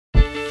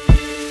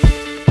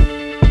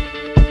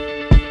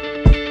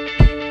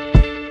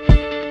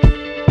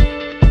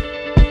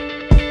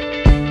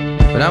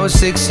When I was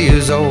 6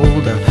 years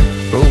old, I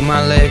broke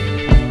my leg.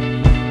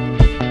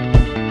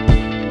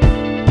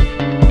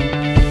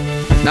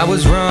 I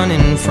was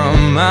running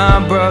from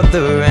my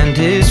brother and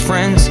his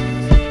friends,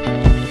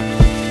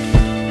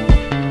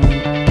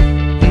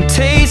 and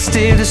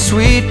tasted the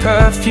sweet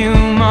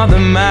perfume of the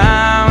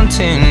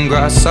mountain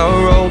grass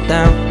I rolled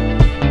down.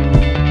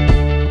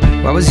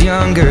 I was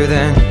younger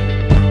then.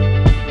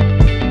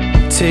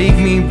 Take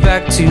me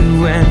back to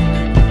when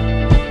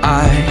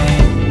I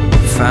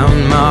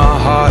found my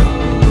heart,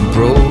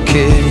 broke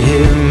it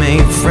here,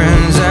 made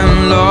friends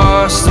and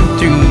lost them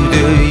through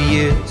the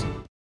years.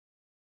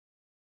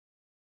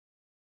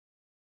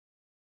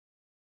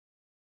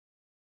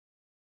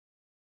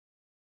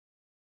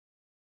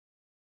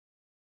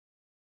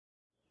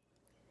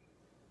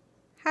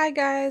 Hi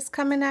guys,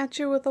 coming at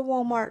you with a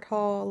Walmart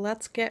haul.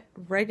 Let's get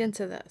right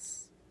into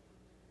this.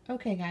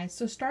 Okay guys,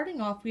 so starting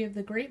off we have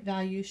the Great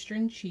Value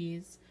string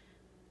cheese.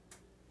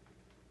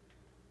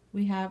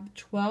 We have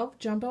 12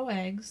 jumbo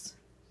eggs.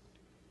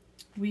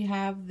 We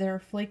have their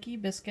flaky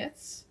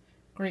biscuits,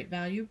 Great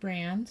Value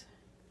brand.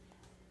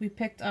 We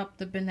picked up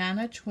the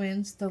Banana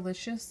Twins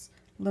delicious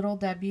Little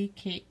Debbie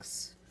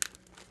cakes.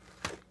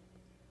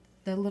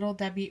 The Little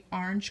Debbie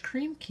orange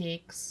cream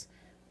cakes.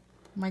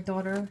 My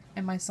daughter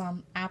and my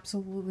son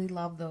absolutely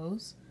love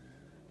those.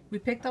 We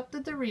picked up the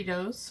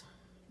Doritos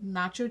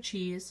nacho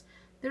cheese.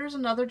 There's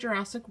another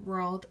Jurassic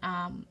World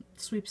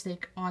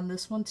sweepstake on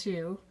this one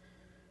too,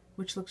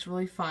 which looks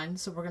really fun.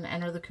 So we're going to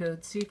enter the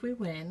code, see if we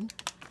win.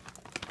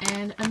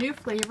 And a new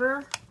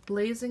flavor,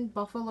 Blazing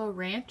Buffalo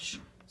Ranch.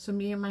 So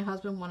me and my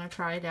husband want to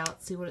try it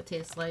out, see what it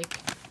tastes like.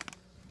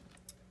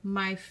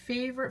 My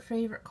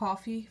favorite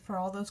coffee for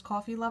all those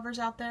coffee lovers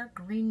out there,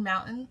 Green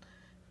Mountain.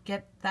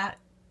 Get that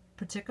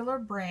particular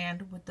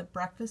brand with the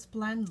breakfast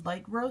blend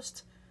light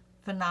roast.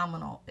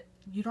 Phenomenal.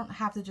 You don't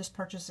have to just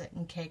purchase it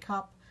in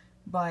K-Cup,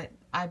 but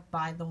I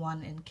buy the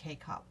one in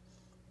K-Cup.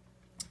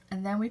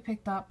 And then we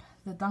picked up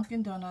the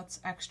Dunkin'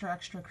 Donuts extra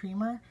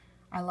creamer.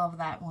 I love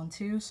that one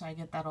too, so I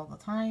get that all the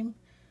time.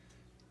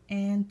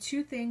 And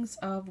 2 things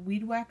of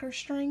weed whacker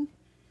string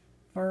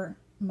for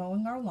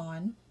mowing our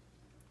lawn.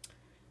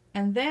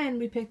 And then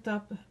we picked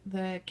up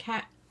the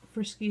Cat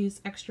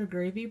Friskies extra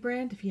gravy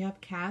brand. If you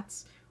have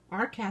cats,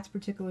 our cats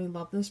particularly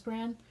love this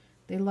brand.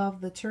 They love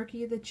the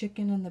turkey, the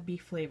chicken, and the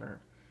beef flavor.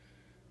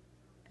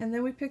 And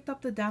then we picked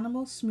up the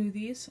Danimal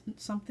smoothies,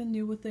 something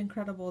new with the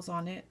Incredibles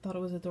on it. Thought it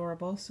was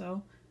adorable,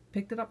 so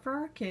picked it up for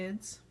our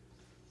kids.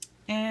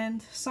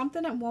 And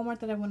something at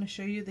Walmart that I want to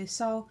show you, they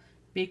sell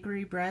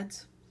bakery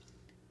breads,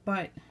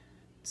 but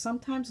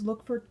sometimes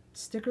look for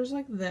stickers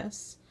like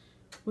this,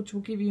 which will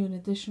give you an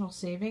additional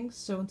savings.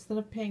 So instead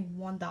of paying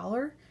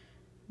 $1,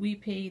 we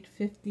paid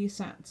 50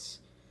 cents.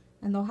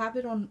 And they'll have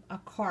it on a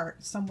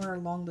cart somewhere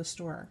along the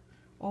store.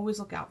 Always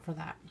look out for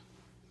that.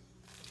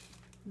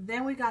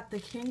 Then we got the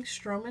King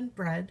Stroman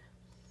bread,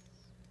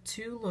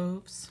 2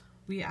 loaves.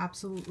 We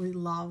absolutely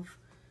love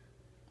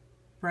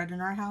bread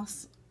in our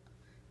house,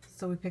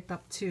 so we picked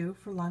up 2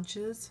 for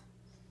lunches.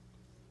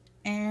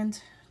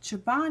 And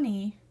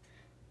Chobani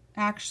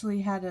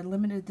actually had a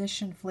limited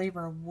edition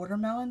flavor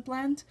watermelon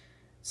blend,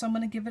 so I'm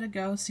going to give it a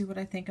go, see what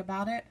I think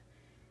about it.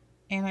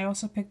 And I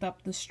also picked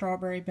up the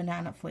strawberry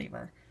banana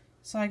flavor.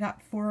 So I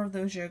got 4 of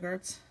those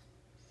yogurts.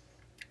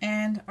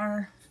 And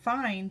our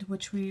find,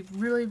 which we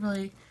really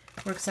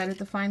were excited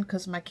to find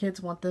because my kids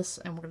want this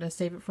and we're going to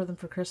save it for them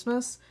for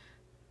Christmas.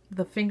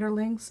 The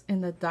Fingerlings in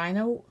the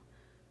Dinosaur.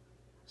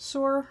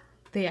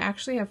 They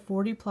actually have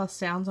 40+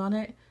 sounds on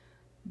it.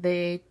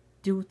 They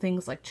do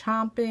things like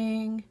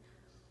chomping.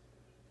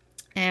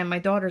 And my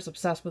daughter's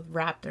obsessed with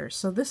raptors.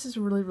 So this is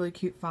a really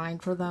cute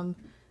find for them.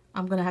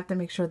 I'm going to have to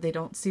make sure they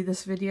don't see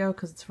this video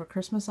because it's for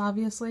Christmas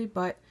obviously.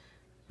 But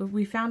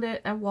we found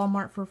it at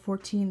Walmart for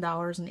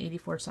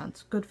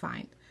 $14.84. Good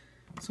find.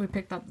 So we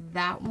picked up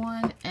that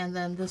one and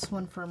then this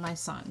one for my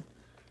son.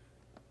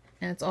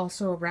 And it's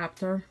also a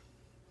raptor.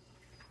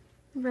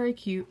 Very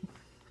cute.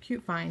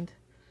 Cute find.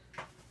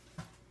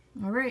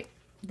 Alright,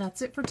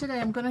 that's it for today.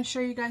 I'm going to show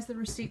you guys the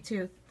receipt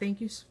too.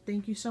 Thank you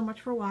so much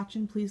for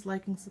watching. Please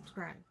like and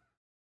subscribe.